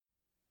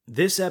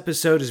This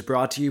episode is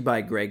brought to you by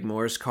Greg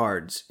Morris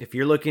Cards. If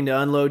you're looking to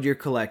unload your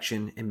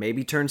collection and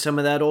maybe turn some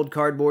of that old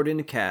cardboard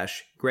into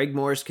cash, Greg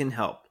Morris can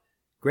help.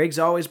 Greg's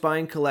always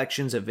buying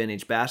collections of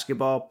vintage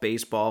basketball,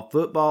 baseball,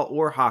 football,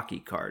 or hockey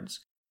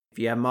cards. If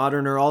you have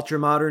modern or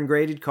ultra-modern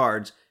graded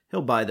cards,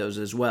 he'll buy those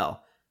as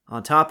well.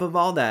 On top of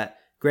all that,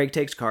 Greg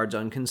takes cards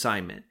on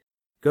consignment.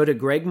 Go to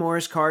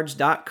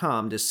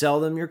gregmorriscards.com to sell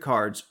them your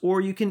cards,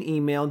 or you can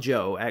email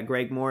Joe at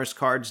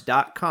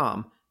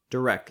gregmorriscards.com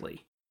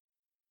directly.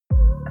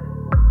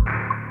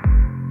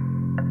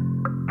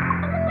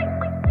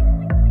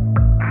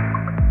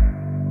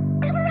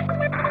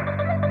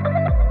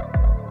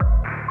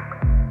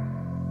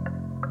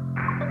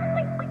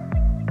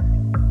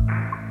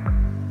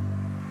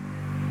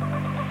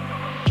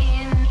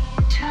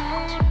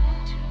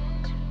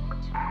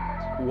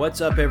 What's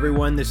up,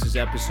 everyone? This is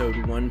episode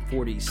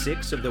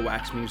 146 of the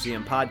Wax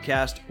Museum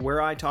podcast,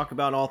 where I talk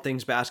about all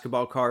things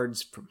basketball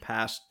cards from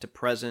past to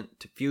present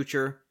to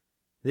future.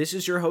 This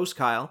is your host,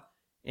 Kyle,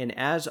 and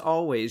as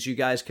always, you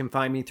guys can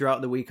find me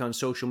throughout the week on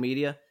social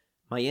media.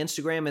 My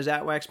Instagram is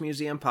at Wax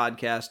Museum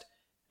Podcast,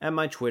 and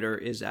my Twitter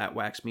is at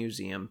Wax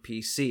Museum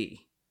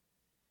PC.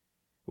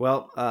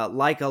 Well,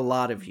 like a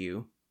lot of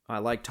you, I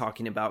like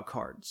talking about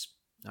cards.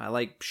 I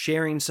like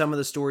sharing some of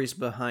the stories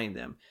behind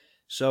them.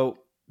 So,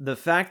 the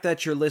fact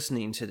that you're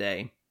listening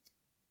today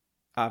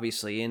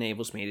obviously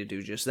enables me to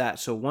do just that.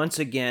 So once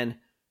again,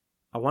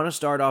 I want to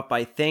start off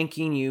by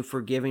thanking you for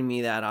giving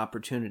me that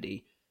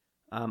opportunity.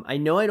 I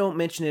know I don't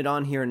mention it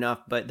on here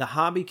enough, but the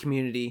hobby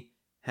community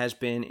has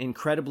been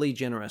incredibly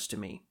generous to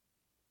me.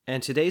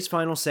 And today's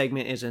final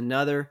segment is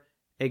another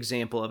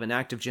example of an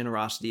act of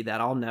generosity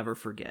that I'll never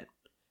forget.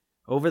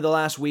 Over the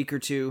last week or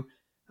two,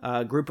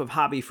 a group of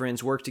hobby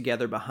friends worked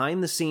together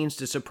behind the scenes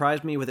to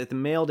surprise me with a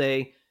mail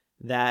day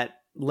that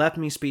left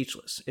me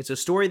speechless. It's a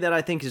story that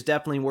I think is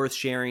definitely worth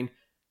sharing.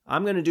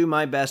 I'm going to do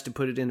my best to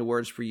put it into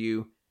words for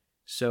you,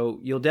 so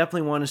you'll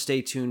definitely want to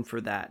stay tuned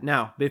for that.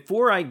 Now,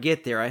 before I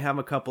get there, I have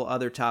a couple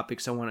other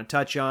topics I want to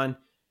touch on.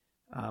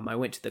 I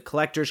went to the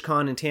Collectors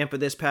Con in Tampa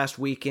this past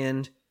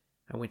weekend.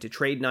 I went to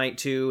Trade Night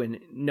too,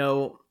 and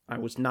no, I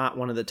was not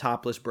one of the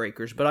topless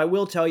breakers, but I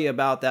will tell you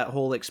about that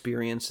whole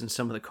experience and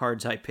some of the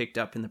cards I picked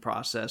up in the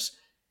process.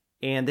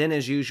 And then,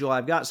 as usual,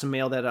 I've got some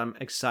mail that I'm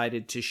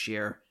excited to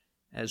share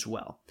as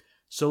well.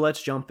 So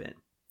let's jump in.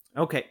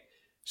 Okay,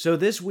 so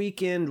this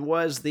weekend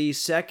was the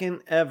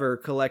second ever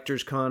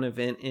Collectors Con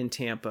event in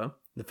Tampa.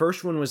 The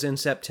first one was in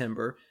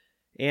September,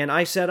 and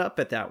I set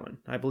up at that one.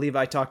 I believe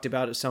I talked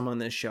about it some on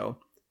this show.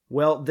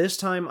 Well, this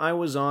time I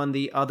was on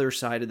the other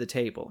side of the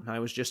table. I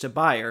was just a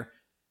buyer,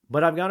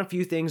 but I've got a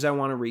few things I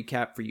want to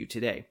recap for you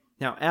today.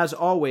 Now, as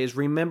always,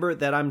 remember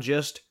that I'm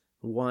just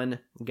one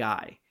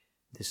guy.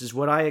 This is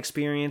what I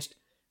experienced.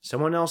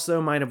 Someone else,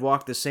 though, might have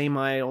walked the same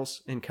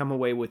aisles and come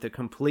away with a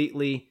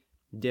completely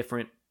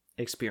different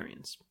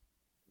experience.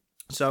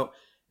 So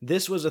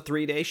this was a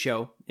 3-day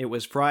show. It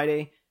was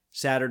Friday,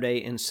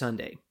 Saturday, and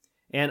Sunday.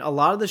 And a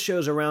lot of the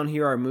shows around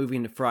here are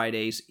moving to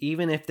Fridays,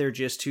 even if they're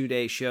just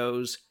 2-day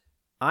shows.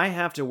 I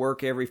have to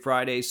work every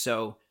Friday,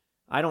 so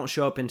I don't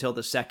show up until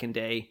the second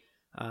day.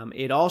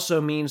 It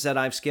also means that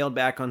I've scaled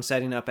back on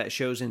setting up at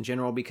shows in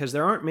general because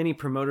there aren't many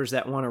promoters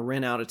that want to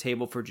rent out a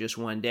table for just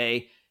one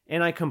day,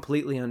 and I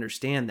completely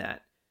understand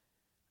that.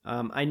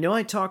 I know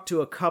I talked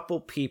to a couple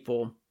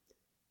people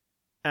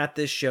at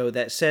this show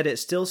that said it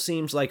still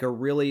seems like a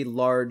really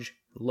large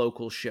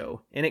local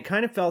show, and it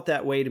kind of felt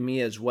that way to me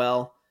as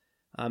well.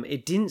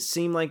 It didn't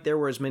seem like there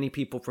were as many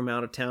people from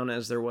out of town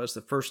as there was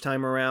the first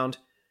time around.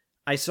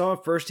 I saw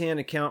a first-hand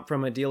account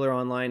from a dealer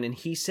online, and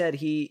he said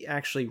he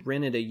actually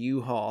rented a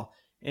U-Haul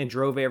and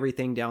drove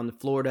everything down to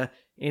Florida,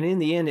 and in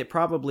the end, it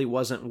probably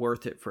wasn't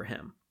worth it for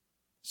him.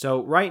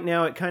 So right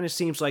now, it kind of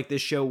seems like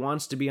this show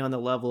wants to be on the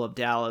level of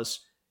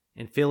Dallas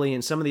and Philly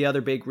and some of the other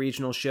big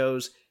regional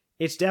shows.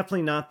 It's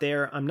definitely not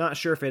there. I'm not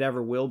sure if it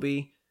ever will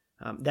be.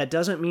 That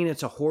doesn't mean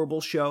it's a horrible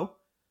show.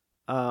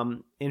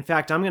 In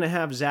fact, I'm going to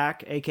have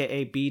Zach,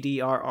 aka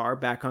BDRR,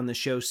 back on the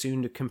show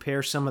soon to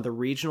compare some of the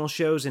regional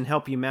shows and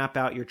help you map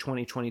out your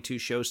 2022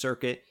 show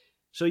circuit.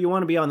 So you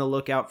want to be on the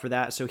lookout for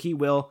that. So he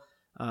will.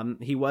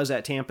 He was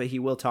at Tampa. He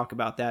will talk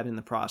about that in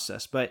the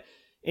process. But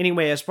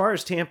anyway, as far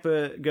as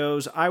Tampa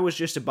goes, I was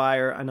just a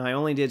buyer and I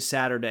only did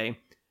Saturday.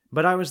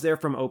 But I was there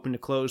from open to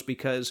close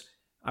because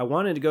I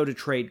wanted to go to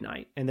Trade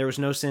Night, and there was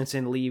no sense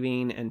in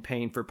leaving and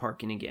paying for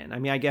parking again. I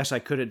mean, I guess I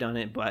could have done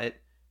it, but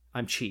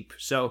I'm cheap.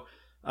 So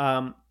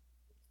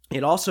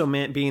it also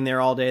meant being there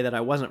all day that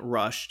I wasn't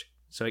rushed.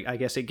 So I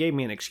guess it gave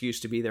me an excuse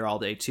to be there all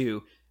day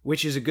too,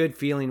 which is a good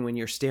feeling when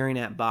you're staring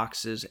at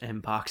boxes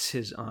and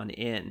boxes on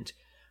end.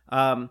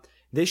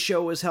 This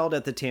show was held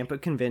at the Tampa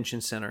Convention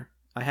Center.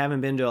 I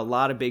haven't been to a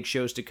lot of big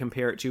shows to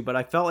compare it to, but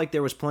I felt like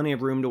there was plenty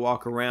of room to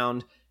walk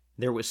around.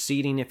 There was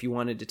seating if you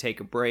wanted to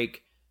take a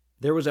break.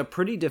 There was a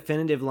pretty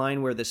definitive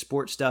line where the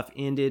sports stuff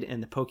ended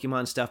and the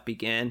Pokemon stuff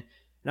began.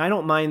 And I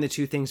don't mind the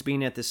two things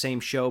being at the same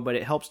show, but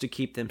it helps to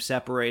keep them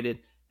separated.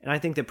 And I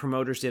think the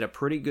promoters did a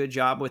pretty good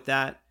job with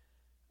that.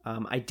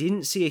 I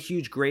didn't see a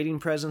huge grading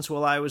presence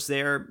while I was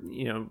there.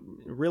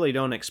 Really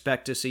don't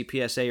expect to see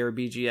PSA or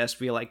BGS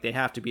feel like they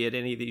have to be at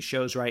any of these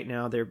shows right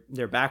now. They're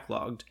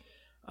backlogged.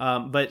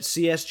 But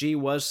CSG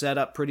was set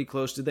up pretty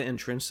close to the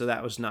entrance, so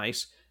that was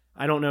nice.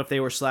 I don't know if they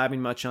were slabbing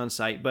much on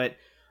site, but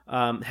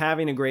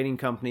having a grading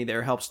company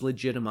there helps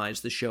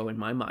legitimize the show in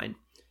my mind.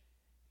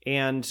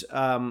 And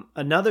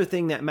another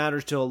thing that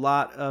matters to a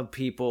lot of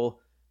people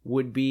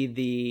would be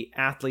the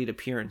athlete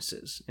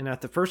appearances. And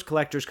at the first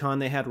Collectors Con,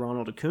 they had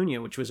Ronald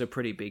Acuna, which was a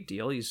pretty big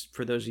deal. He's,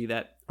 for those of you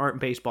that aren't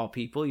baseball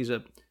people, he's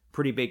a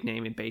pretty big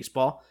name in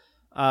baseball.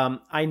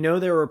 I know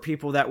there were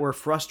people that were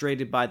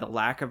frustrated by the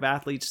lack of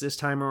athletes this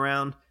time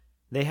around.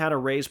 They had a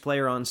Rays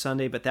player on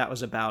Sunday, but that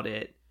was about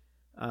it.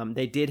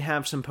 They did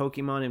have some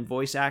Pokemon and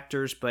voice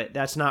actors, but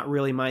that's not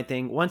really my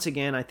thing. Once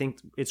again, I think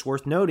it's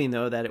worth noting,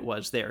 though, that it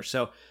was there.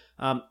 So,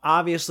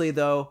 obviously,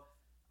 though,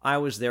 I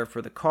was there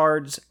for the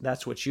cards.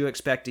 That's what you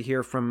expect to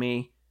hear from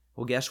me.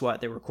 Well, guess what?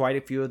 There were quite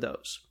a few of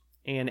those.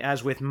 And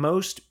as with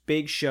most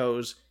big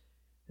shows,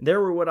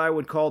 there were what I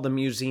would call the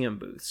museum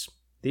booths.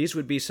 These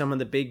would be some of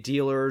the big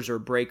dealers or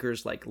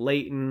breakers like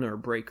Layton or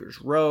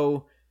Breakers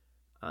Row.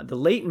 The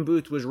Layton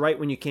booth was right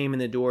when you came in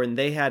the door, and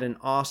they had an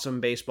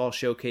awesome baseball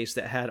showcase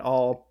that had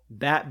all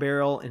bat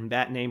barrel and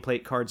bat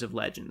nameplate cards of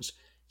legends.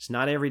 It's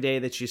not every day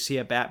that you see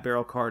a bat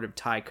barrel card of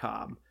Ty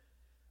Cobb.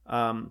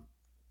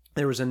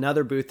 There was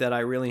another booth that I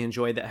really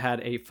enjoyed that had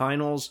a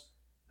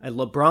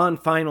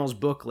LeBron Finals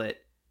booklet,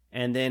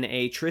 and then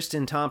a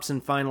Tristan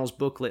Thompson Finals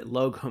booklet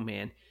logo,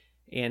 man.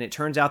 And it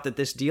turns out that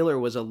this dealer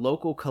was a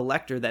local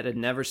collector that had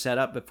never set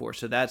up before,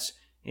 so that's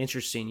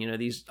interesting.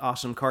 These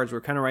awesome cards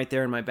were kind of right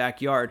there in my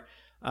backyard.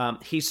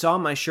 He saw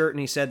my shirt and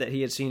he said that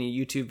he had seen a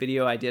YouTube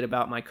video I did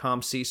about my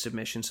COM-C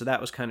submission, so that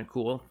was kind of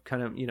cool.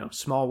 Kind of,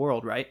 small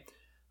world, right?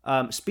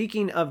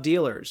 Speaking of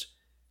dealers,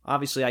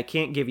 obviously I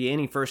can't give you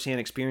any firsthand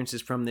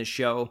experiences from this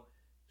show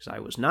because I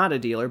was not a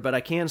dealer, but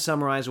I can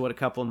summarize what a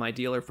couple of my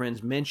dealer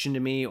friends mentioned to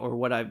me or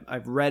what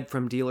I've read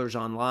from dealers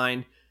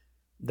online.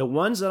 The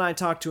ones that I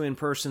talked to in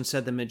person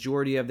said the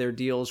majority of their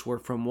deals were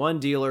from one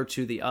dealer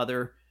to the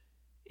other,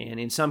 and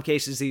in some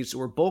cases these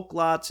were bulk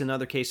lots, in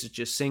other cases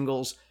just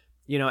singles.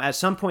 At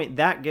some point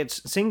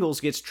singles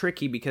gets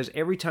tricky because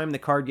every time the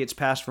card gets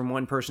passed from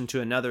one person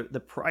to another, the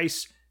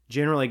price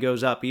generally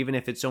goes up, even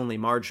if it's only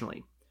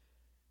marginally.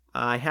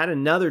 I had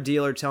another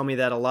dealer tell me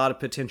that a lot of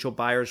potential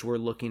buyers were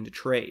looking to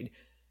trade.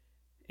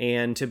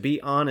 And to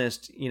be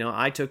honest,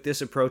 I took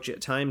this approach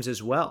at times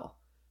as well.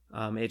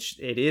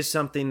 It is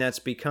something that's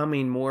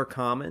becoming more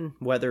common,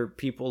 whether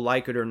people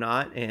like it or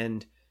not.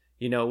 And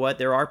you know what?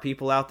 There are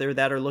people out there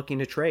that are looking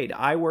to trade.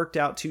 I worked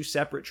out 2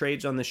 separate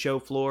trades on the show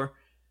floor.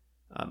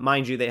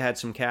 Mind you, they had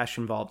some cash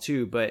involved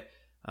too, but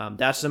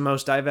that's the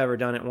most I've ever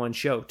done at one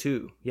show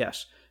too.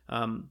 Yes.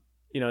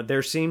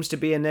 There seems to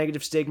be a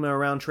negative stigma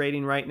around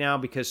trading right now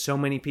because so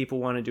many people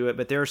want to do it,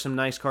 but there are some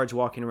nice cards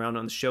walking around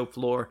on the show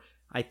floor.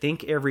 I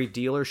think every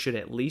dealer should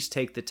at least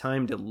take the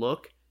time to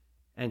look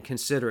and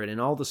consider it,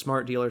 and all the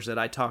smart dealers that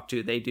I talk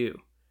to, they do.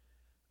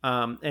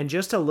 And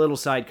just a little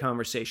side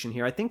conversation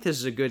here. I think this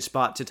is a good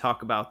spot to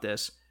talk about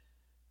this.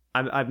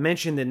 I've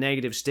mentioned the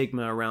negative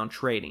stigma around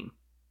trading.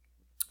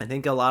 I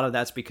think a lot of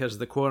that's because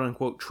the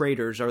quote-unquote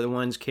traders are the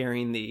ones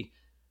carrying the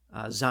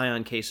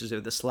Zion cases or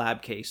the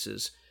slab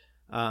cases.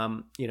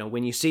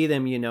 When you see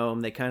them, you know them.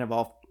 They kind of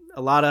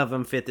a lot of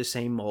them fit the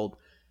same mold.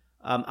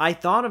 I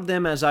thought of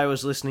them as I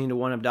was listening to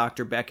one of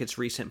Dr. Beckett's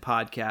recent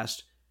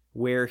podcasts,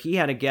 where he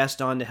had a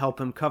guest on to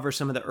help him cover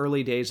some of the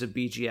early days of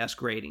BGS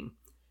grading.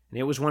 And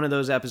it was one of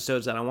those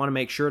episodes that I want to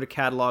make sure to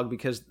catalog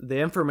because the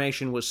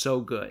information was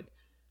so good.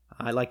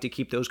 I like to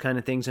keep those kind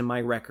of things in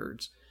my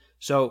records.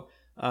 So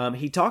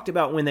he talked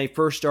about when they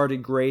first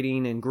started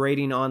grading and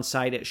grading on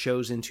site at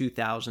shows in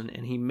 2000,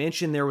 and he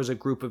mentioned there was a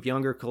group of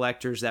younger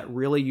collectors that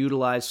really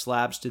utilized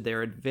slabs to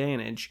their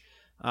advantage,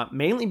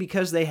 mainly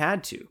because they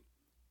had to.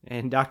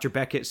 And Dr.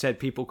 Beckett said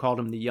people called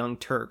them the Young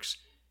Turks,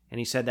 and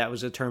he said that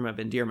was a term of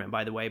endearment,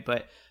 by the way,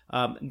 but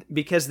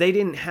because they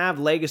didn't have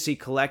legacy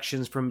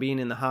collections from being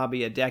in the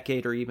hobby a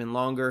decade or even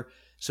longer,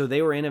 so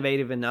they were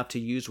innovative enough to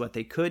use what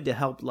they could to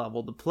help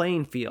level the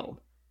playing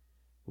field.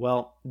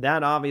 Well,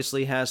 that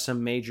obviously has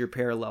some major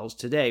parallels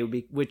today,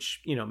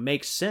 which,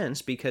 makes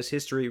sense because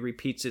history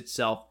repeats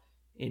itself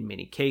in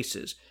many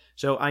cases.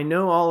 So I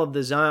know all of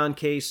the Zion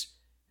case,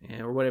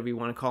 or whatever you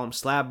want to call them,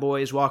 slab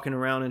boys walking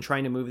around and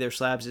trying to move their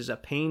slabs is a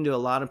pain to a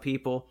lot of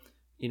people.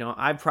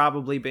 I've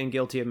probably been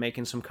guilty of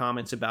making some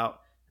comments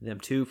about them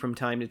too from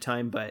time to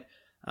time, but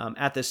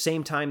at the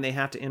same time, they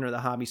have to enter the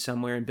hobby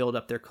somewhere and build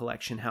up their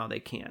collection how they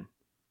can.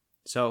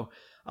 So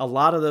a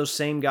lot of those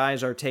same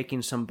guys are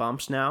taking some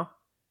bumps now,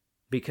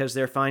 because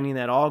they're finding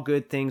that all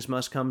good things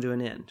must come to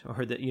an end,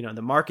 or that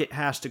the market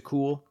has to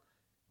cool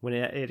when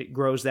it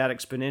grows that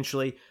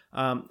exponentially,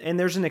 and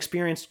there's an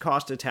experience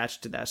cost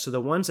attached to that. So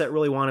the ones that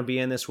really want to be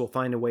in this will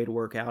find a way to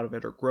work out of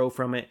it or grow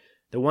from it.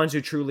 The ones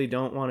who truly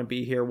don't want to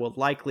be here will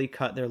likely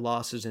cut their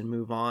losses and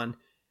move on,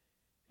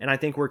 and I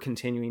think we're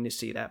continuing to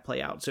see that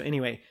play out. So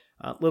anyway,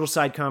 little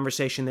side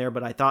conversation there,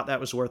 but I thought that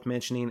was worth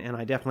mentioning, and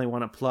I definitely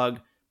want to plug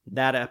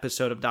that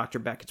episode of Dr.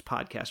 Beckett's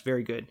podcast.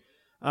 Very good.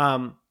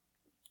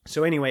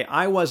 So anyway,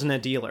 I wasn't a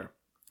dealer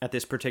at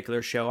this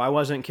particular show. I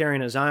wasn't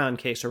carrying a Zion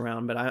case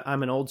around, but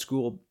I'm an old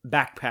school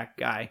backpack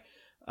guy.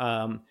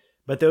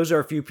 But those are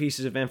a few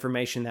pieces of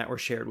information that were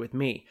shared with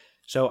me.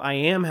 So I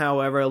am,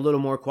 however, a little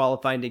more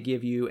qualified to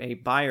give you a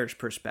buyer's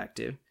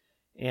perspective.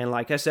 And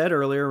like I said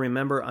earlier,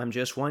 remember, I'm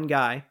just one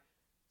guy.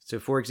 So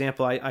for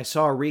example, I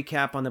saw a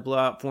recap on the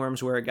Blowout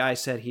forums where a guy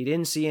said he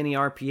didn't see any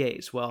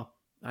RPAs. Well,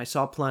 I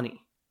saw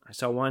plenty. I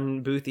saw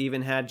one booth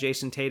even had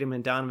Jason Tatum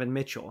and Donovan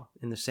Mitchell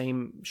in the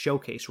same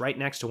showcase right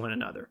next to one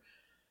another.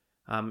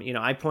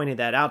 I pointed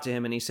that out to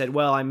him and he said,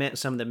 well, I meant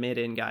some of the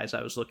mid-end guys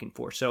I was looking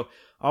for. So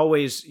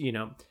always,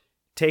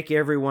 take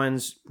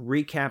everyone's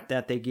recap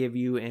that they give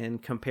you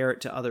and compare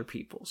it to other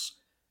people's.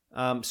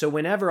 So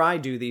whenever I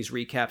do these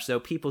recaps, though,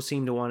 people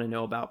seem to want to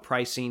know about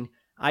pricing.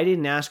 I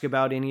didn't ask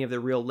about any of the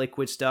real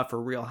liquid stuff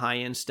or real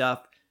high-end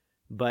stuff,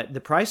 but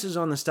the prices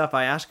on the stuff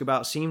I asked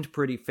about seemed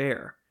pretty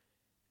fair.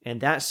 And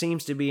that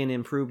seems to be an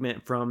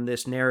improvement from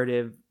this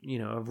narrative,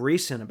 of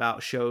recent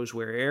about shows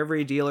where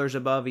every dealer's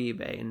above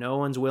eBay and no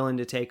one's willing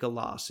to take a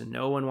loss and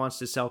no one wants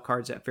to sell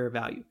cards at fair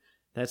value.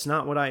 That's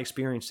not what I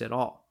experienced at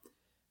all.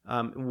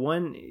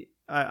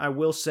 I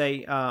will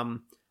say,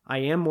 I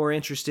am more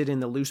interested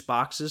in the loose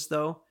boxes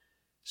though.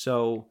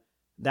 So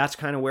that's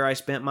kind of where I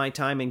spent my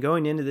time. And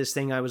going into this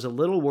thing, I was a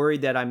little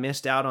worried that I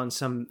missed out on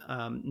some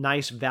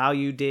nice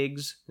value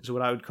digs, is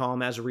what I would call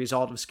them, as a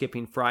result of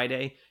skipping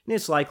Friday. And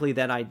it's likely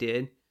that I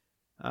did.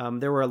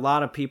 There were a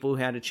lot of people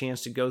who had a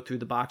chance to go through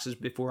the boxes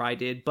before I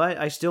did, but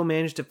I still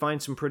managed to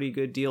find some pretty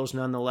good deals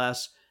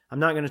nonetheless. I'm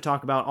not going to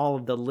talk about all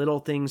of the little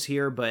things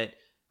here, but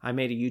I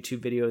made a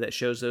YouTube video that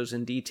shows those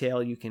in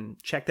detail. You can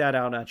check that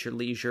out at your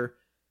leisure.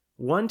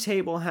 One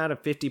table had a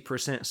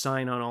 50%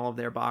 sign on all of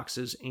their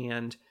boxes,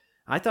 and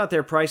I thought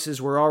their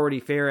prices were already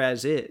fair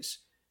as is.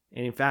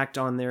 And in fact,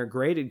 on their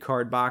graded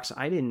card box,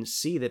 I didn't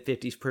see the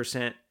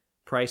 50%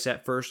 price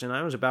at first, and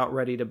I was about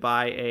ready to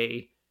buy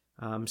a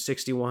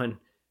 61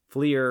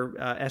 Fleer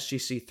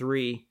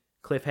SGC3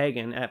 Cliff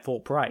Hagen at full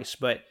price.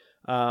 But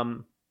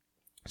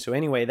so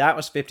anyway, that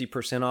was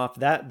 50% off.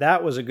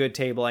 That was a good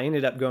table. I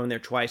ended up going there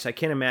twice. I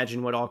can't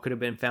imagine what all could have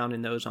been found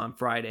in those on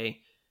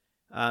Friday.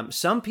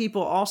 Some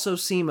people also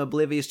seem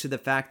oblivious to the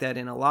fact that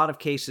in a lot of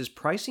cases,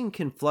 pricing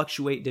can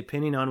fluctuate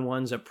depending on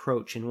one's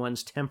approach and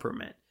one's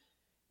temperament.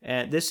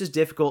 This is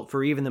difficult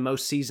for even the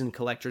most seasoned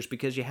collectors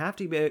because you have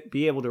to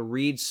be able to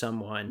read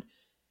someone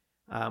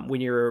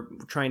when you're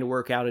trying to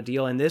work out a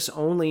deal. And this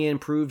only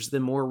improves the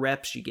more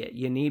reps you get.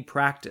 You need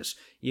practice.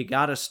 You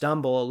got to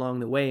stumble along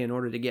the way in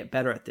order to get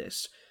better at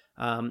this.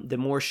 The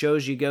more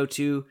shows you go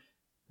to,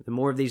 the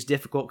more of these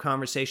difficult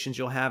conversations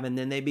you'll have, and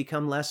then they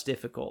become less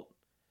difficult.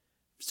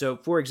 So,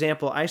 for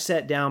example, I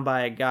sat down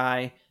by a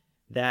guy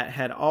that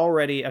had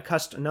already,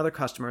 another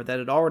customer that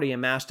had already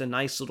amassed a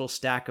nice little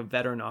stack of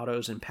veteran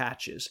autos and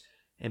patches.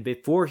 And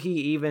before he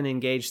even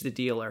engaged the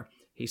dealer,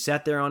 he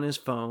sat there on his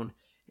phone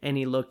and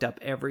he looked up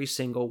every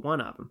single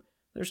one of them.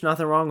 There's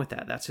nothing wrong with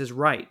that. That's his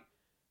right.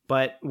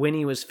 But when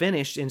he was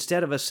finished,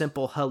 instead of a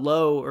simple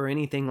hello or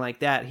anything like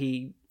that,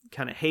 he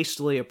kind of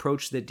hastily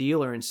approached the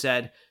dealer and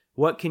said,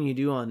 "What can you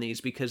do on these?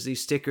 Because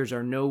these stickers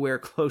are nowhere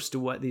close to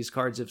what these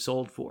cards have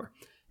sold for."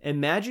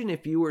 Imagine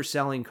if you were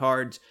selling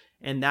cards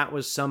and that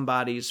was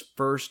somebody's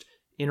first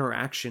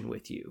interaction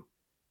with you.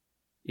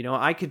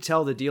 I could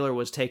tell the dealer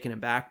was taken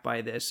aback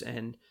by this,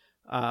 and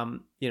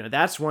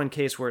that's one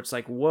case where it's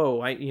like, whoa,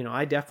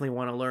 I definitely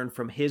want to learn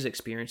from his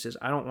experiences.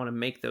 I don't want to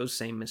make those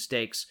same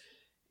mistakes.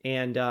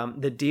 And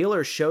the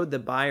dealer showed the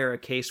buyer a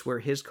case where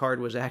his card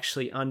was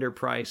actually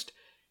underpriced.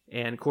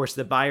 And of course,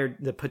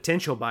 the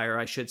potential buyer,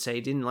 I should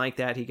say, didn't like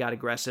that. He got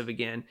aggressive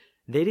again.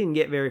 They didn't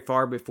get very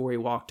far before he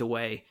walked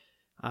away.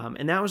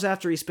 And that was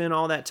after he spent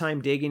all that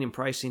time digging and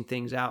pricing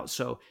things out.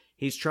 So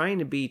he's trying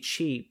to be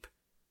cheap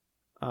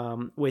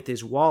with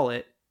his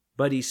wallet,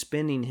 but he's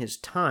spending his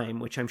time,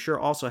 which I'm sure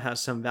also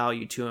has some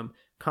value to him,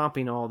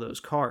 comping all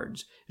those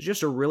cards. It's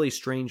just a really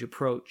strange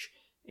approach.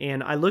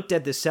 And I looked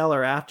at the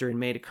seller after and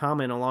made a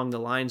comment along the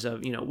lines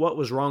of, what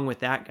was wrong with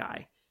that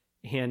guy?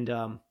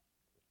 And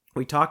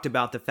we talked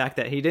about the fact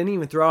that he didn't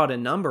even throw out a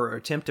number or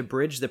attempt to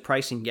bridge the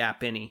pricing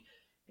gap any.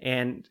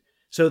 And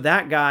so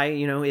that guy,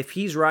 if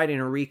he's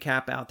writing a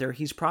recap out there,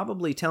 he's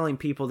probably telling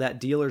people that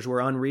dealers were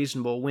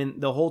unreasonable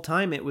when the whole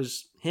time it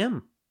was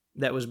him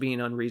that was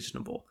being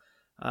unreasonable.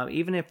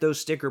 Even if those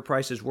sticker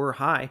prices were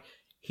high,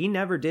 he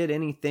never did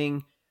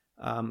anything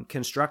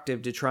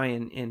constructive to try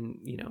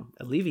and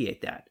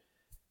alleviate that.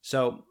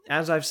 So,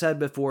 as I've said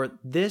before,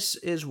 this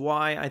is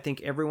why I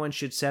think everyone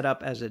should set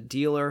up as a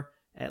dealer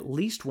at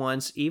least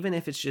once, even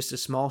if it's just a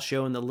small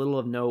show in the middle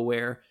of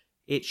nowhere.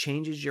 It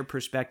changes your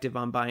perspective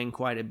on buying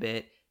quite a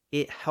bit.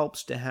 It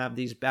helps to have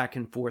these back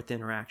and forth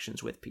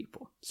interactions with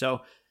people.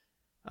 So,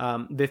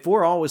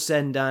 before all was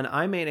said and done,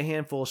 I made a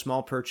handful of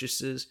small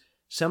purchases.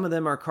 Some of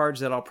them are cards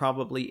that I'll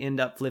probably end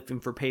up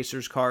flipping for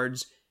Pacers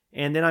cards.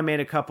 And then I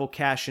made a couple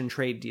cash and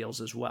trade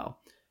deals as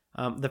well.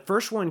 The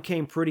first one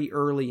came pretty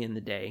early in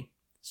the day.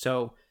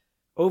 So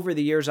over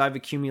the years, I've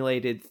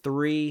accumulated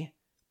 3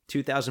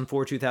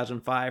 2004,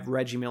 2005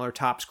 Reggie Miller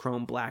Topps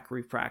Chrome Black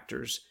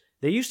refractors.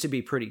 They used to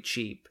be pretty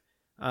cheap.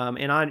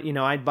 And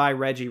I'd buy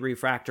Reggie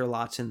refractor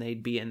lots and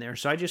they'd be in there.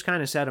 So I just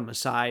kind of set them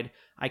aside.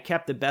 I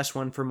kept the best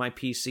one for my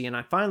PC, and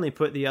I finally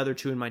put the other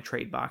 2 in my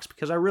trade box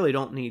because I really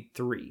don't need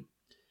 3.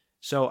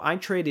 So I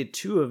traded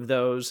 2 of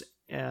those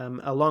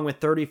along with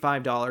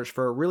 $35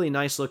 for a really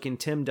nice looking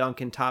Tim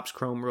Duncan Topps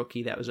Chrome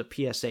rookie that was a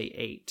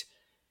PSA 8.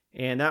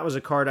 And that was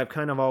a card I've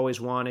kind of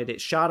always wanted.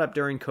 It shot up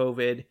during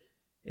COVID.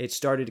 It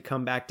started to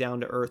come back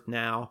down to earth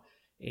now.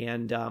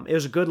 And it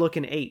was a good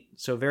looking 8.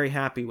 So very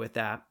happy with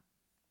that.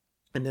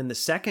 And then the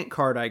second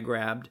card I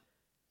grabbed,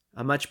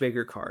 a much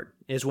bigger card,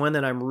 is one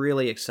that I'm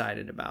really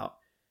excited about.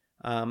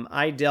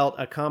 I dealt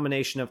a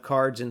combination of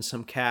cards and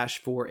some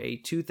cash for a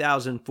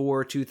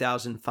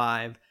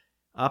 2004-2005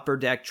 Upper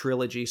Deck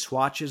Trilogy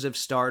Swatches of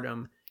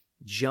Stardom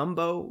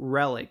Jumbo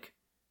Relic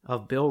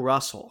of Bill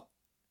Russell,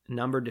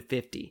 numbered to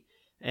 50.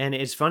 And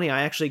it's funny,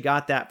 I actually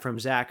got that from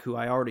Zach, who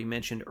I already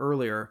mentioned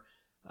earlier.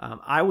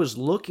 I was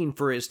looking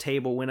for his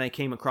table when I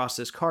came across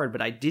this card,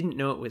 but I didn't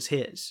know it was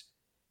his.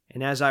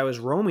 And as I was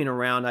roaming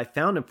around, I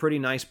found a pretty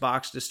nice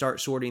box to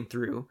start sorting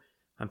through.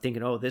 I'm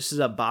thinking, oh, this is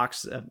a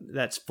box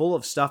that's full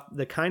of stuff,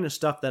 the kind of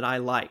stuff that I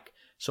like.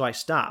 So I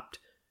stopped.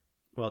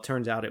 Well, it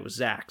turns out it was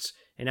Zach's.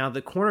 And out of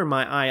the corner of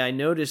my eye, I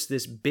noticed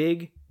this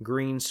big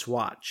green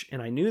swatch.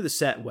 And I knew the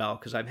set well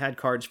because I've had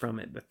cards from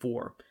it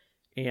before.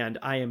 And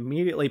I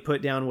immediately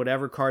put down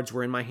whatever cards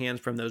were in my hands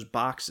from those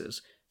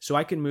boxes so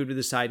I could move to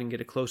the side and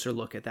get a closer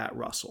look at that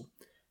Russell.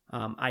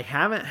 I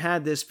haven't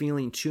had this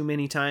feeling too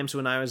many times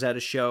when I was at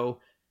a show.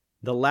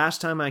 The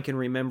last time I can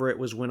remember it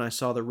was when I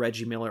saw the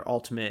Reggie Miller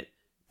Ultimate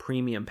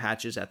Premium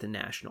patches at the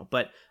National.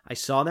 But I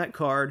saw that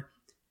card,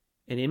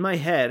 and in my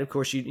head, of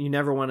course, you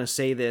never want to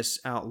say this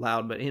out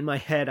loud, but in my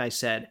head I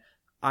said,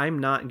 I'm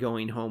not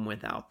going home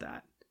without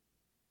that.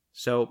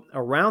 So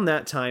around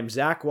that time,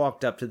 Zach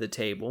walked up to the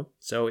table.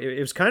 So it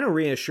was kind of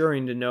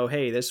reassuring to know,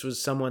 hey, this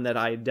was someone that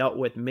I dealt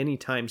with many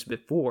times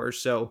before.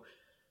 So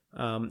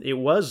it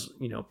was,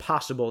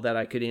 possible that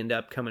I could end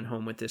up coming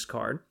home with this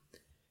card.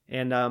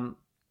 And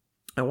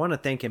I want to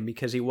thank him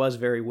because he was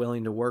very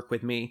willing to work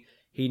with me.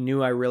 He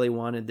knew I really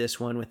wanted this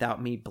one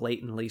without me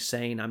blatantly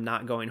saying I'm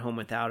not going home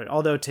without it.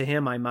 Although to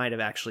him, I might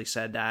have actually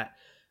said that.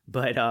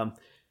 But,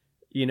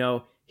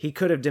 he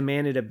could have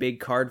demanded a big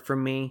card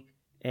from me.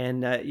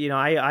 And,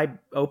 I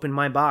opened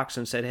my box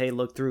and said, hey,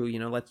 look through,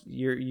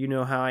 you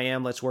know how I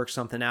am. Let's work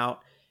something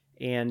out.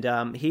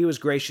 And he was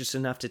gracious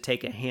enough to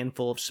take a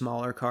handful of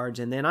smaller cards.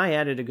 And then I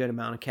added a good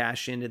amount of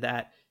cash into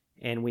that,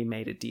 and we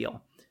made a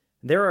deal.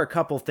 There are a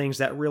couple things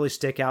that really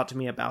stick out to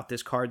me about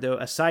this card, though,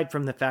 aside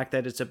from the fact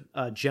that it's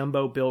a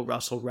jumbo Bill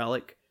Russell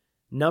relic.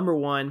 Number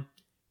one,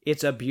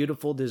 it's a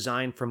beautiful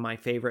design from my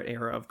favorite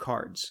era of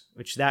cards,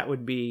 which that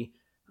would be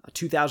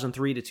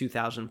 2003 to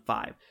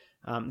 2005.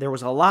 There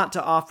was a lot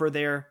to offer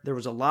there. There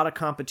was a lot of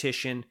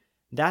competition.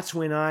 That's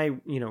when I,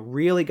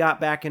 really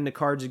got back into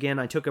cards again.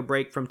 I took a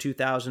break from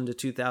 2000 to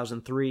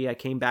 2003. I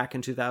came back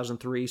in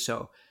 2003,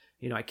 so,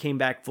 I came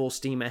back full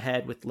steam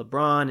ahead with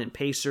LeBron and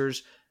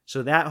Pacers.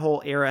 So that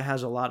whole era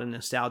has a lot of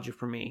nostalgia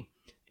for me.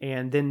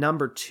 And then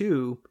number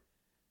two,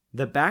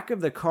 the back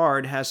of the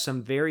card has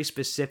some very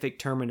specific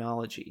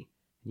terminology.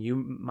 You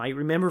might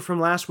remember from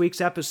last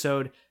week's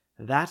episode,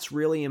 that's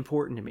really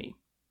important to me.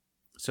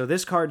 So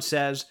this card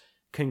says,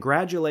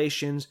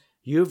 congratulations,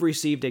 you have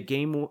received a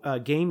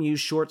game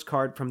used shorts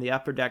card from the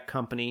Upper Deck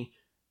Company.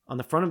 On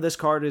the front of this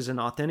card is an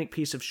authentic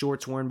piece of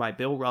shorts worn by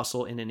Bill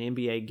Russell in an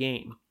NBA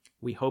game.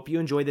 We hope you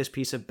enjoy this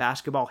piece of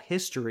basketball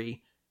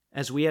history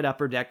as we at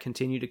Upper Deck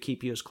continue to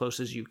keep you as close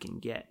as you can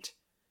get.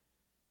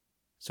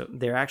 So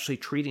they're actually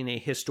treating a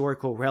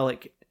historical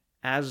relic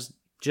as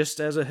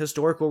a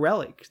historical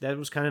relic. That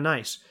was kind of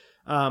nice.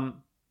 I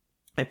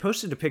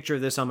posted a picture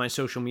of this on my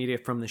social media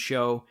from the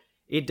show.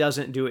 It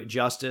doesn't do it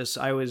justice.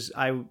 I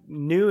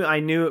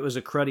knew it was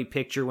a cruddy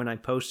picture when I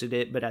posted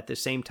it, but at the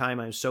same time,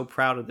 I was so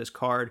proud of this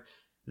card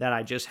that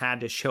I just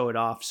had to show it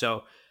off.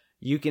 So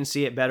you can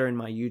see it better in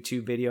my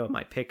YouTube video of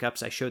my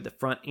pickups. I showed the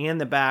front and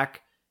the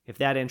back. If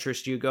that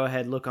interests you, go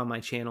ahead, look on my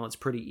channel. It's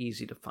pretty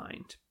easy to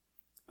find.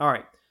 All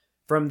right.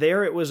 From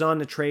there, it was on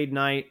to trade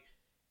night.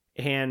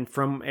 And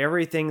from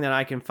everything that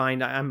I can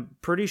find, I'm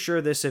pretty sure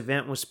this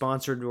event was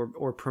sponsored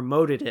or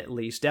promoted at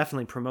least,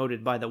 definitely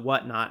promoted by the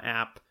Whatnot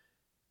app.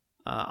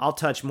 I'll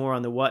touch more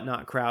on the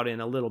Whatnot crowd in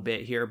a little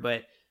bit here,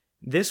 but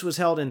this was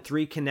held in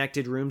 3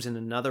 connected rooms in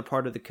another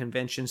part of the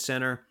convention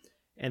center.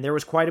 And there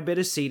was quite a bit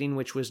of seating,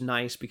 which was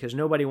nice because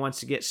nobody wants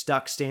to get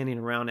stuck standing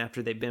around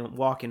after they've been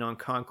walking on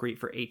concrete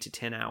for 8 to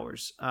 10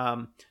 hours.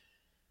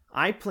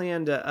 I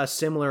planned a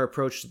similar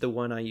approach to the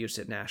one I used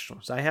at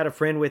Nationals. I had a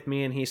friend with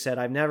me and he said,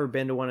 I've never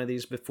been to one of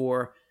these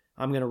before.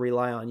 I'm going to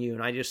rely on you.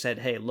 And I just said,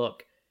 hey,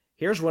 look,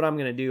 here's what I'm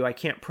going to do. I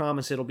can't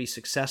promise it'll be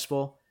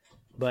successful,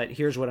 but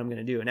here's what I'm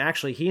going to do. And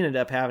actually, he ended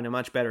up having a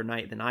much better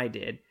night than I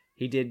did.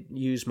 He did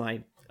use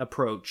my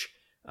approach.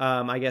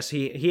 I guess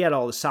he had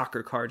all the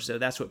soccer cards, though.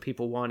 That's what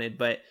people wanted.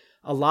 But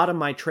a lot of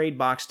my trade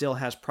box still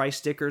has price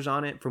stickers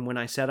on it from when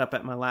I set up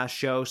at my last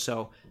show.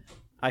 So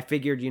I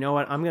figured, you know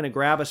what? I'm going to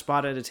grab a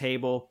spot at a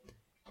table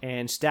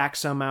and stack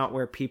some out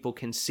where people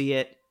can see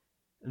it.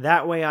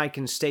 That way I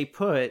can stay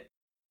put,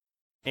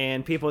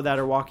 and people that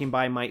are walking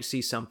by might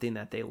see something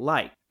that they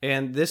like.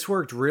 And this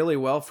worked really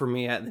well for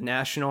me at the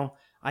National.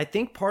 I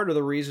think part of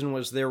the reason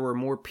was there were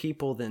more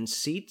people than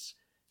seats,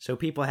 so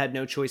people had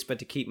no choice but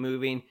to keep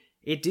moving.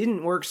 It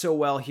didn't work so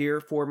well here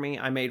for me.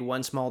 I made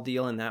one small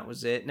deal and that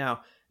was it.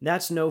 Now,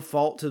 that's no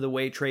fault to the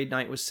way Trade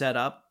Night was set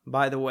up,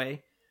 by the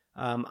way.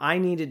 I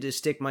needed to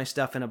stick my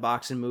stuff in a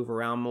box and move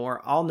around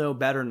more. I'll know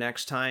better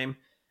next time.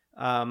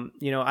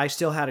 I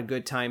still had a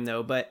good time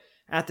though, but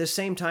at the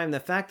same time, the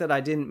fact that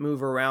I didn't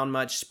move around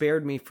much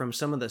spared me from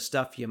some of the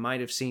stuff you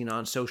might have seen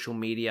on social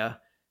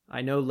media.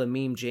 I know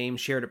Lameme James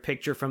shared a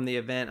picture from the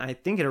event. I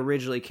think it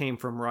originally came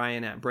from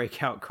Ryan at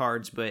Breakout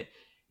Cards, but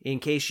in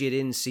case you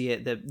didn't see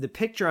it, the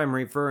picture I'm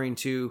referring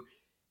to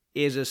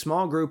is a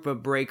small group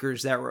of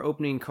breakers that were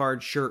opening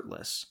cards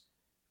shirtless.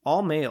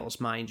 All males,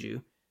 mind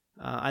you.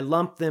 I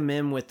lumped them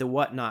in with the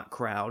Whatnot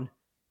crowd,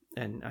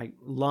 and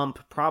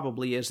lump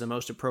probably is the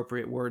most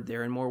appropriate word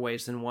there in more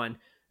ways than one.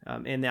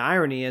 And the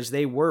irony is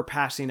they were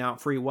passing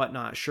out free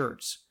Whatnot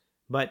shirts.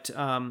 But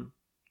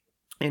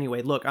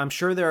anyway, look, I'm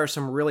sure there are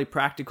some really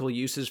practical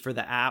uses for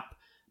the app,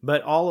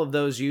 but all of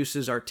those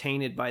uses are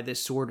tainted by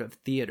this sort of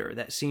theater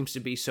that seems to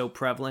be so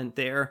prevalent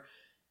there.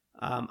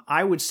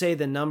 I would say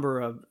the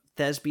number of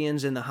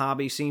thespians in the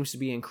hobby seems to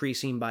be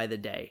increasing by the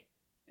day.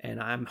 And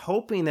I'm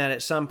hoping that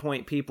at some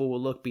point people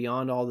will look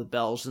beyond all the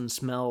bells and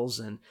smells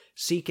and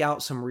seek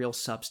out some real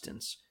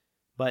substance.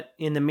 But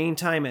in the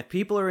meantime, if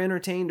people are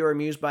entertained or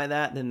amused by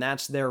that, then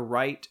that's their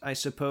right, I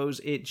suppose.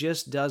 It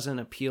just doesn't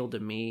appeal to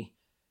me.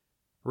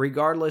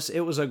 Regardless,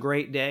 it was a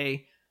great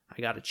day.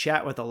 I got to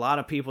chat with a lot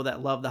of people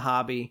that love the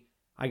hobby.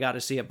 I got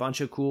to see a bunch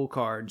of cool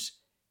cards.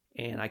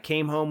 And I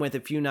came home with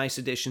a few nice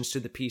additions to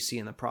the PC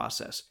in the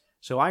process.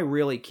 So I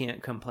really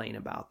can't complain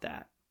about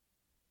that.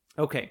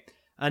 Okay,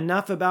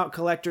 enough about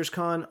Collectors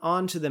Con.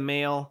 On to the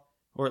mail,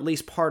 or at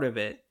least part of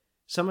it.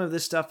 Some of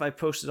this stuff I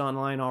posted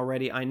online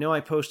already. I know I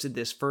posted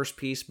this first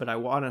piece, but I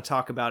want to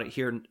talk about it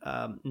here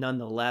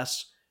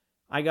nonetheless.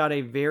 I got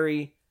a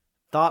very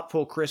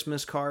thoughtful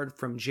Christmas card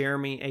from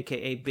Jeremy,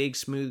 aka Big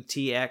Smooth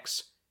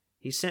TX.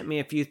 He sent me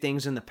a few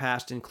things in the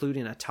past,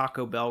 including a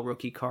Taco Bell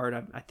rookie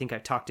card. I think I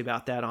talked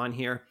about that on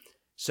here.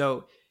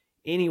 So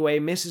anyway,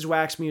 Mrs.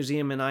 Wax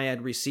Museum and I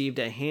had received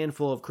a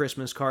handful of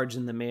Christmas cards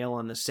in the mail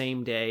on the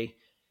same day.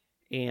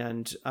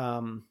 And,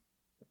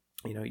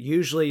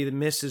 usually the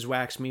Mrs.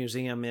 Wax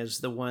Museum is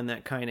the one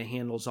that kind of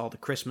handles all the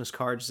Christmas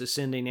cards, the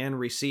sending and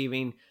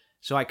receiving.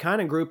 So I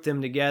kind of grouped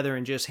them together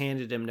and just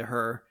handed them to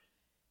her.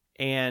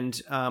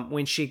 And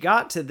when she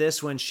got to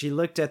this one, she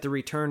looked at the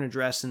return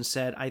address and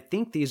said, "I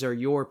think these are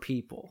your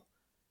people."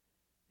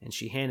 And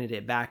she handed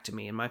it back to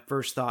me. And my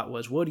first thought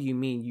was, what do you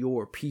mean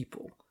your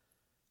people?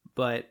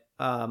 But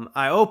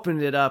I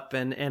opened it up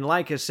and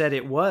like I said,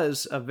 it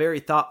was a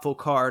very thoughtful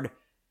card.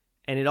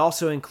 And it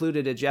also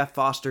included a Jeff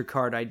Foster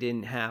card I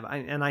didn't have.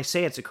 I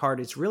say it's a card,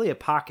 it's really a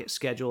pocket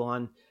schedule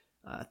on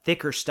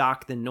thicker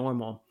stock than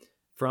normal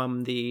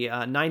from the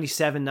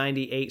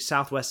 97-98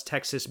 Southwest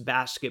Texas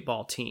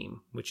basketball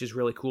team, which is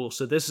really cool.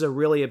 So this is a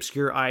really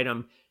obscure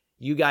item.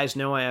 You guys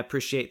know I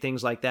appreciate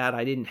things like that.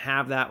 I didn't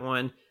have that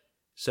one.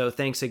 So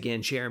thanks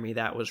again, Jeremy.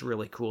 That was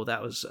really cool.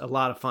 That was a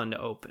lot of fun to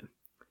open.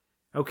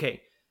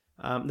 Okay,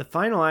 the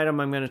final item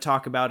I'm going to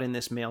talk about in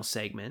this mail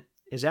segment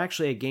is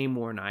actually a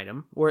game-worn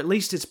item, or at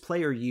least it's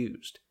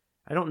player-used.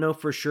 I don't know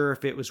for sure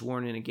if it was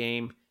worn in a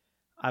game.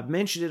 I've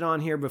mentioned it on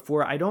here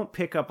before. I don't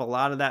pick up a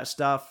lot of that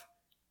stuff.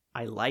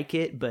 I like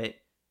it, but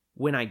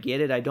when I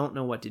get it, I don't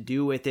know what to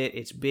do with it.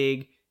 It's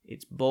big,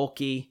 it's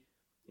bulky.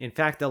 In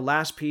fact, the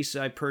last piece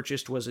I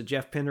purchased was a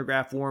Jeff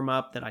Pendergraph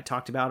warm-up that I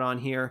talked about on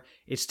here.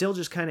 It's still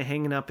just kind of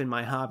hanging up in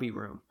my hobby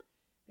room.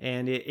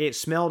 And it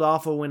smelled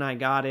awful when I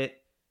got it.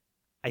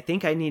 I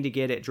think I need to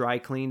get it dry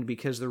cleaned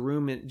because the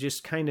room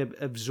just kind of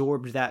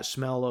absorbed that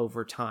smell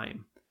over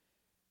time.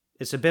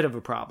 It's a bit of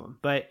a problem.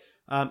 But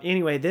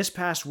anyway, this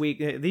past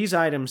week, these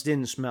items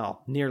didn't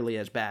smell nearly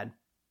as bad.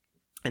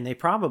 And they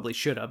probably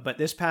should have. But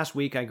this past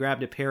week, I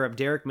grabbed a pair of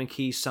Derek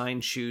McKee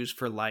signed shoes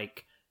for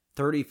like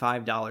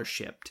 $35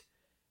 shipped.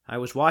 I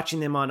was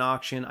watching them on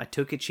auction. I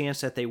took a chance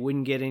that they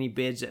wouldn't get any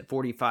bids at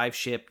 $45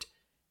 shipped.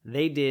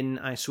 They didn't.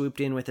 I swooped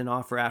in with an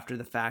offer after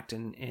the fact,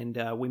 and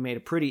we made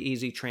a pretty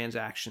easy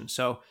transaction.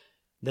 So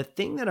the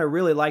thing that I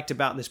really liked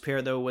about this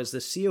pair, though, was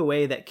the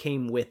COA that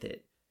came with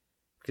it.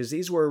 Because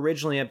these were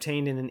originally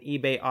obtained in an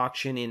eBay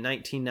auction in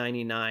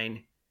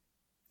 1999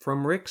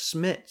 from Rick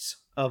Smits,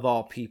 of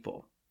all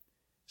people.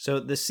 So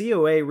the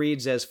COA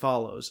reads as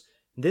follows.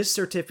 This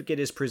certificate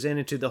is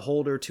presented to the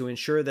holder to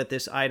ensure that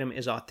this item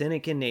is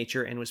authentic in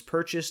nature and was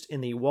purchased in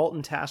the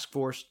Walton Task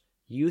Force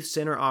Youth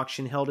Center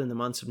auction held in the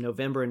months of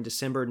November and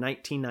December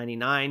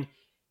 1999.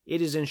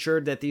 It is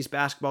ensured that these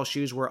basketball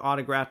shoes were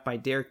autographed by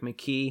Derek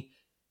McKee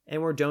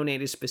and were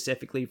donated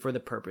specifically for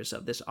the purpose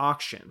of this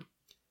auction.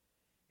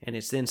 And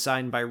it's then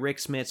signed by Rick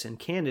Smits and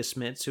Candace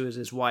Smits, who is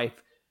his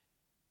wife,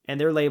 and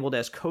they're labeled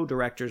as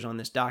co-directors on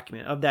this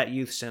document of that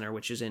youth center,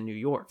 which is in New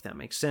York. That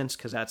makes sense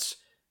because that's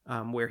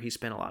where he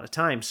spent a lot of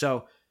time.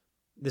 So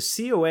The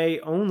COA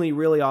only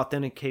really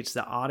authenticates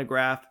the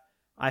autograph.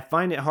 I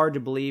find it hard to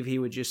believe he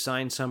would just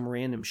sign some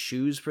random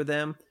shoes for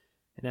them.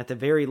 And at the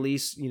very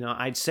least,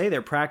 I'd say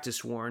they're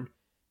practice worn,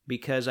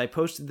 because I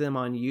posted them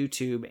on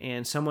YouTube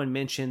and someone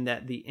mentioned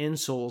that the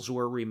insoles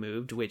were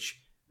removed,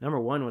 which number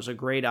one was a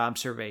great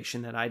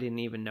observation that I didn't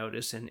even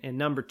notice. And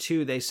number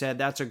two, they said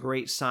that's a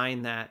great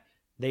sign that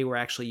they were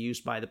actually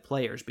used by the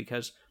players,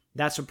 because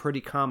that's a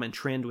pretty common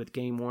trend with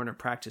game worn or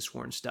practice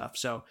worn stuff.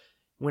 So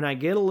when I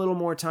get a little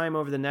more time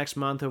over the next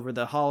month, over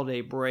the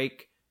holiday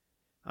break,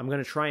 I'm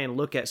going to try and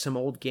look at some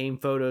old game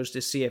photos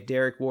to see if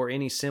Derek wore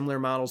any similar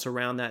models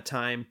around that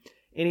time.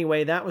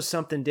 Anyway, that was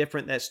something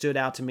different that stood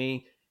out to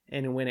me.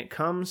 And when it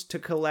comes to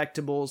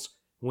collectibles,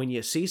 when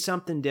you see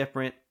something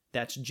different,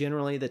 that's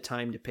generally the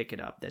time to pick it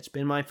up. That's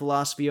been my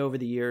philosophy over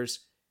the years,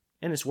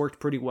 and it's worked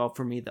pretty well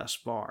for me thus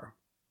far.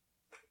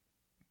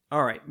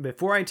 All right,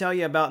 before I tell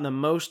you about the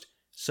most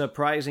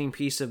surprising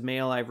piece of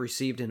mail I've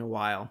received in a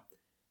while,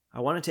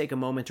 I want to take a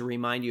moment to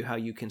remind you how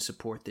you can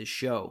support this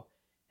show.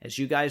 As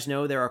you guys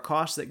know, there are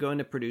costs that go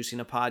into producing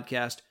a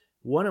podcast.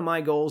 One of my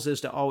goals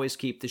is to always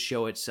keep the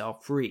show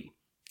itself free.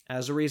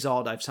 As a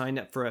result, I've signed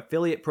up for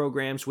affiliate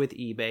programs with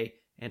eBay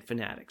and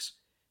Fanatics.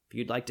 If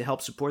you'd like to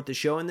help support the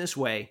show in this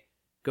way,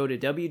 go to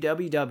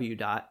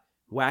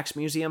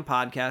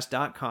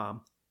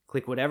www.waxmuseumpodcast.com,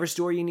 click whatever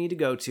store you need to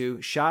go to,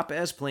 shop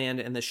as planned,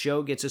 and the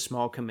show gets a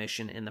small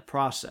commission in the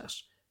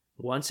process.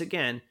 Once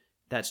again,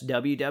 that's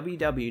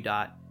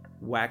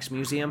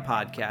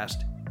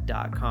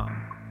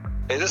www.waxmuseumpodcast.com.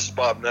 Hey, this is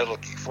Bob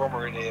Nettlecke,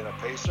 former Indiana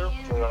Pacer,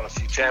 put on a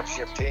few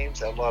championship teams,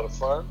 had a lot of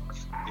fun.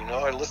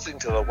 I'm listening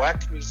to the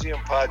Wax Museum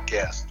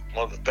podcast,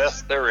 one of the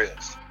best there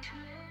is.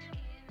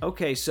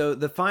 Okay, so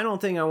the final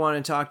thing I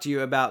want to talk to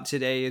you about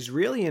today is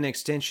really an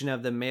extension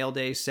of the Mail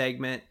Day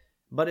segment,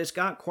 but it's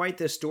got quite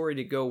the story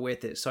to go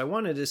with it. So I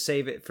wanted to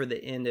save it for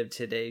the end of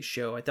today's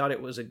show. I thought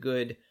it was a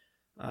good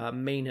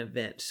main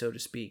event, so to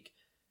speak.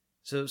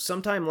 So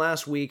sometime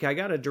last week, I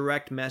got a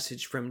direct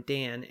message from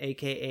Dan,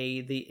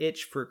 aka The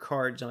Itch for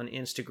Cards on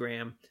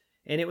Instagram,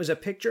 and it was a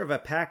picture of a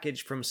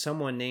package from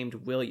someone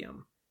named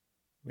William,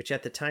 which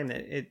at the time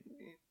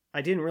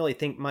I didn't really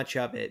think much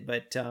of it,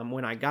 but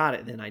when I got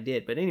it, then I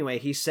did. But anyway,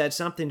 he said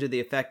something to the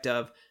effect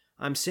of,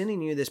 I'm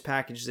sending you this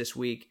package this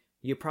week.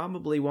 You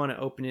probably want to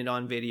open it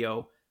on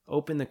video,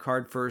 open the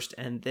card first,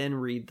 and then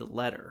read the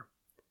letter.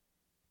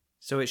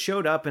 So it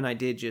showed up and I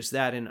did just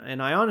that,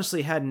 and I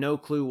honestly had no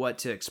clue what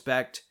to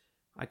expect.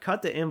 I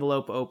cut the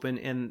envelope open,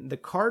 and the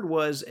card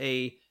was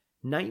a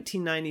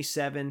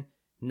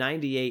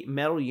 1997-98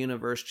 Metal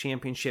Universe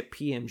Championship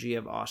PMG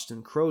of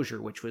Austin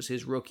Crozier, which was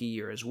his rookie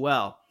year as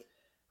well.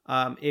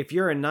 If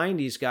you're a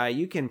 90s guy,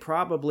 you can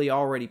probably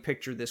already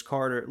picture this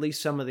card, or at least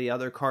some of the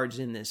other cards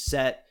in this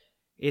set.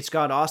 It's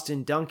got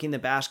Austin dunking the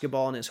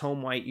basketball in his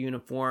home white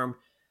uniform.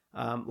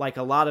 Like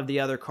a lot of the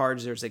other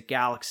cards, there's a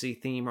galaxy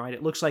theme, right?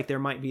 It looks like there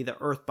might be the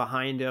Earth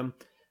behind him.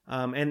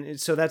 And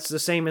so that's the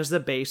same as the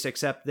base,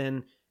 except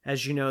then,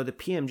 as you know, the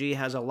PMG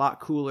has a lot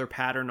cooler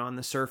pattern on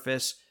the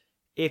surface.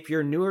 If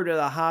you're newer to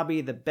the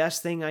hobby, the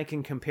best thing I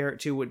can compare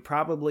it to would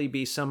probably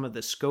be some of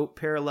the scope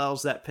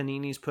parallels that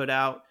Panini's put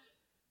out.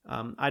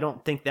 I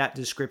don't think that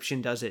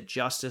description does it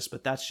justice,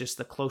 but that's just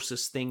the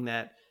closest thing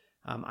that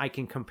I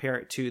can compare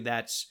it to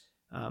that's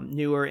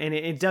newer. And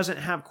it doesn't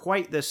have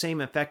quite the same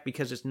effect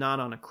because it's not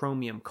on a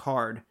chromium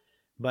card.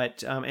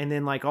 But and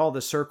then like all the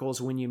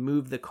circles, when you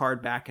move the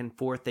card back and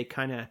forth, they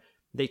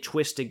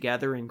twist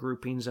together in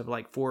groupings of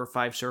like 4 or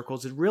 5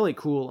 circles. It's really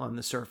cool on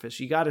the surface.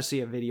 You got to see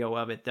a video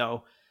of it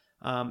though.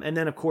 And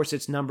then of course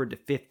it's numbered to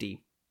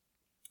 50.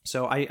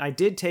 So I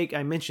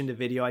mentioned a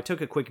video. I took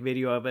a quick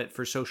video of it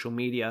for social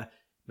media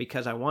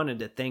because I wanted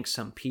to thank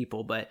some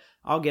people, but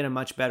I'll get a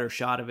much better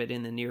shot of it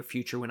in the near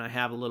future when I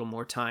have a little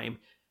more time.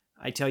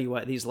 I tell you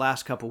what, these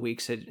last couple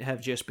weeks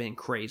have just been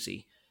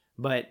crazy.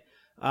 But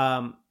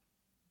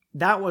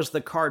that was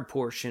the card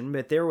portion,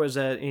 but there was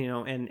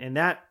and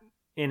that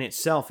in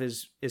itself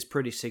is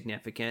pretty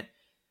significant.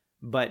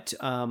 But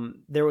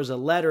there was a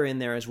letter in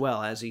there as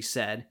well, as he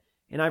said.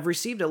 And I've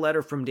received a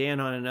letter from Dan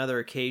on another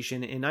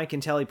occasion, and I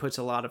can tell he puts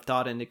a lot of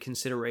thought into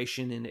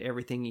consideration into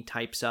everything he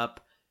types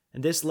up.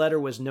 And this letter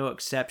was no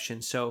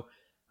exception. So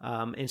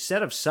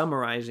instead of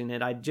summarizing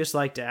it, I'd just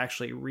like to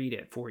actually read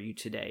it for you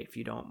today, if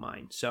you don't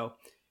mind. So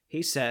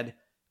he said,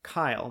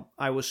 Kyle,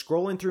 I was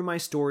scrolling through my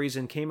stories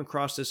and came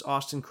across this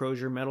Austin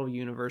Crozier Metal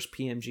Universe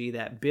PMG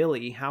that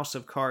Billy, House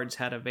of Cards,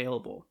 had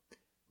available.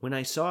 When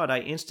I saw it, I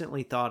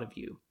instantly thought of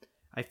you.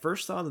 I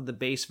first thought of the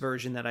base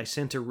version that I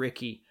sent to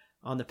Ricky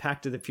on the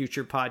Pack to the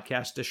Future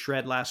podcast to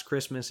shred last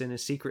Christmas in a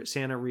Secret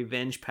Santa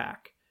revenge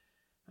pack.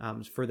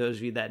 For those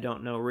of you that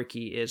don't know,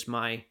 Ricky is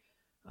my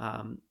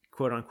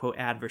quote-unquote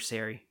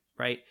adversary,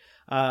 right?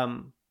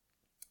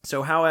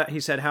 He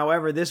said,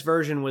 however, this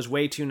version was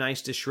way too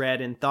nice to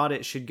shred and thought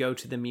it should go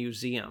to the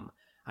museum.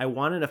 I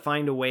wanted to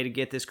find a way to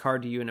get this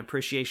card to you in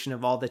appreciation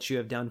of all that you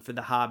have done for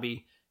the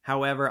hobby.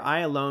 However, I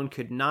alone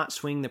could not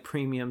swing the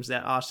premiums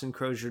that Austin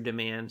Crozier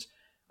demands.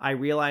 I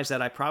realize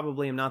that I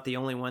probably am not the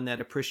only one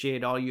that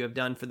appreciate all you have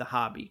done for the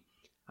hobby.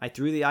 I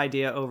threw the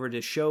idea over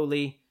to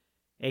Showley,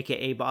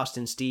 a.k.a.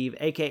 Boston Steve,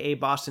 a.k.a.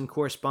 Boston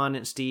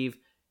Correspondent Steve,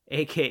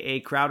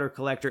 a.k.a. Crowder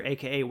Collector,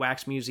 a.k.a.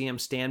 Wax Museum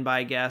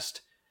Standby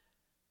Guest.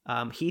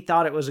 He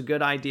thought it was a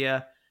good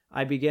idea.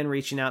 I began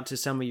reaching out to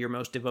some of your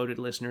most devoted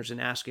listeners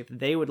and asked if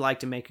they would like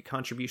to make a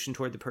contribution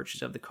toward the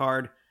purchase of the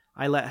card.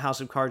 I let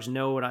House of Cards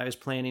know what I was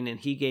planning, and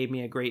he gave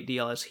me a great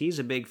deal as he's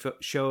a big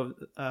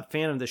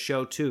fan of the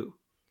show too.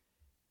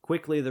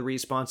 Quickly, the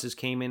responses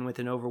came in with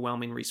an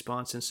overwhelming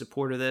response in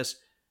support of this.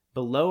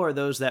 Below are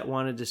those that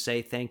wanted to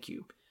say thank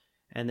you.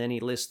 And then he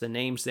lists the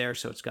names there,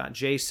 so it's got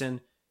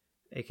Jason,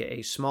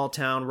 a.k.a. Small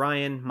Town,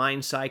 Ryan,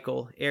 Mind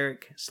Cycle,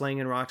 Eric, Slang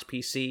and Rocks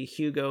PC,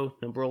 Hugo,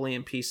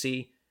 Nebrolian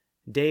PC,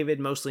 David,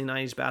 Mostly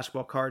 90s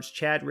Basketball Cards,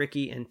 Chad,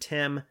 Ricky, and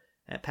Tim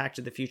at Pack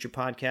to the Future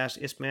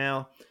Podcast,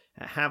 Ismail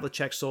at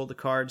Havlicek Sold the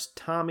Cards,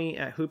 Tommy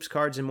at Hoops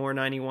Cards and More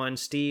 91,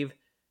 Steve,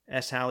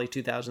 S. Halley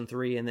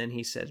 2003, and then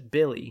he says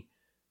Billy.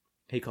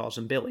 He calls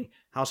him Billy.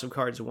 House of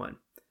Cards 1.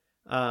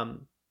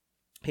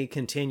 He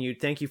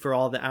continued, thank you for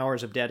all the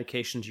hours of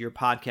dedication to your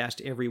podcast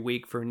every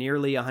week for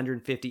nearly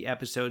 150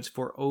 episodes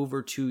for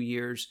over 2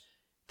 years.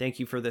 Thank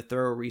you for the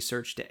thorough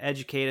research to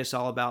educate us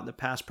all about the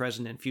past,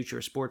 present, and future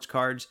of sports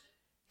cards.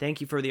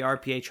 Thank you for the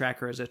RPA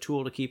tracker as a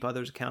tool to keep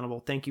others accountable.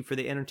 Thank you for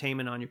the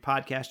entertainment on your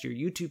podcast, your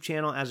YouTube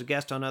channel, as a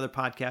guest on other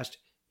podcasts,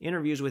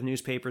 interviews with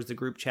newspapers, the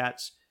group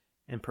chats,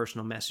 and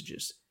personal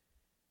messages.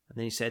 And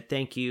then he said,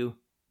 thank you,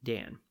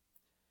 Dan.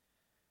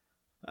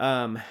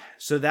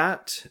 So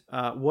that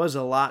was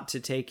a lot to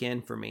take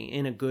in for me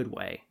in a good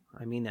way.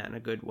 I mean that in a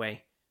good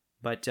way.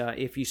 But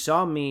if you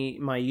saw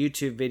my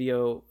YouTube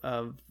video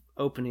of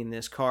opening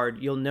this card,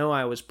 you'll know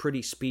I was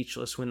pretty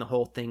speechless when the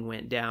whole thing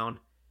went down.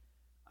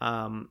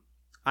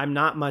 I'm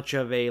not much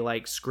of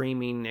a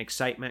screaming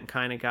excitement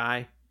kind of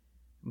guy,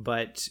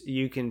 but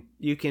you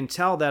can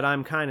tell that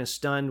I'm kind of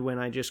stunned when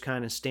I just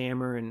kind of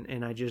stammer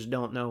and I just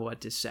don't know what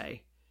to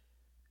say.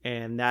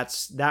 And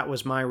that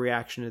was my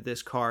reaction to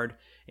this card.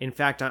 In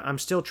fact, I'm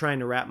still trying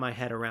to wrap my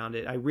head around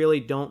it. I really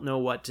don't know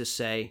what to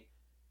say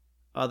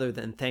other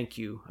than thank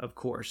you, of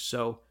course.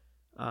 So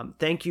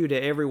thank you to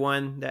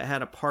everyone that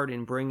had a part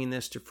in bringing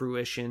this to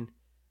fruition.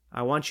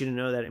 I want you to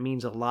know that it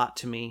means a lot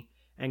to me.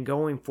 And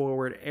going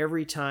forward,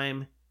 every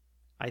time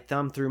I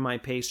thumb through my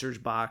Pacers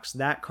box,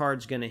 that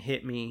card's going to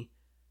hit me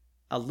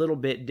a little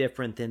bit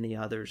different than the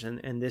others.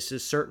 And this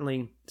is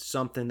certainly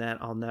something that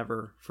I'll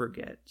never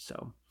forget.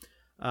 So,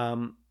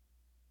 all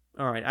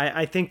right.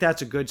 I think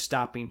that's a good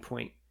stopping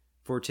point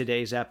for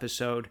today's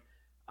episode.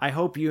 I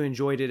hope you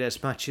enjoyed it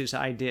as much as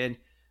I did.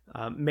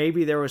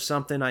 Maybe there was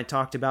something I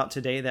talked about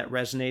today that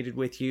resonated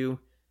with you.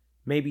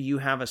 Maybe you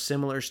have a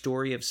similar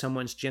story of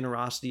someone's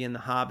generosity in the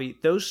hobby.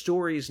 Those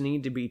stories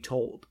need to be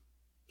told.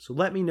 So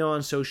let me know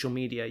on social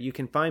media. You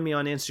can find me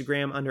on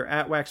Instagram under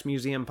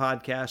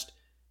 @WaxMuseumPodcast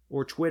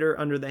or Twitter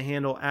under the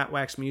handle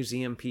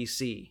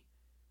 @WaxMuseumPC.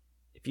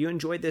 If you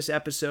enjoyed this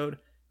episode,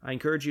 I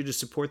encourage you to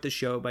support the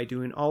show by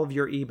doing all of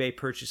your eBay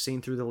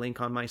purchasing through the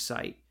link on my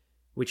site,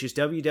 which is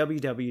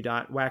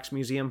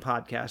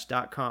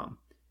www.waxmuseumpodcast.com.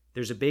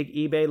 There's a big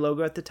eBay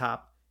logo at the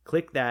top.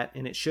 Click that,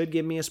 and it should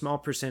give me a small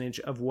percentage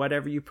of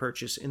whatever you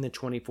purchase in the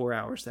 24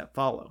 hours that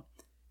follow.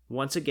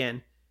 Once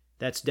again,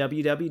 that's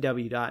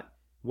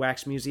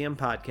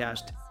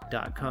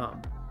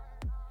www.waxmuseumpodcast.com.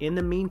 In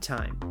the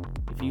meantime,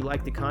 if you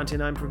like the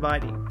content I'm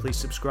providing, please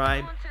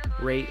subscribe,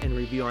 rate, and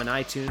review on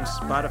iTunes,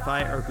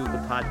 Spotify, or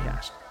Google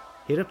Podcast.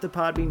 Hit up the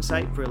Podbean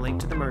site for a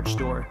link to the merch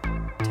store.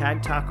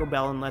 Tag Taco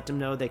Bell and let them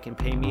know they can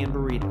pay me in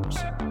burritos.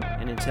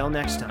 And until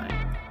next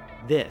time,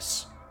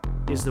 this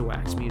is the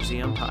Wax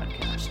Museum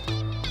Podcast.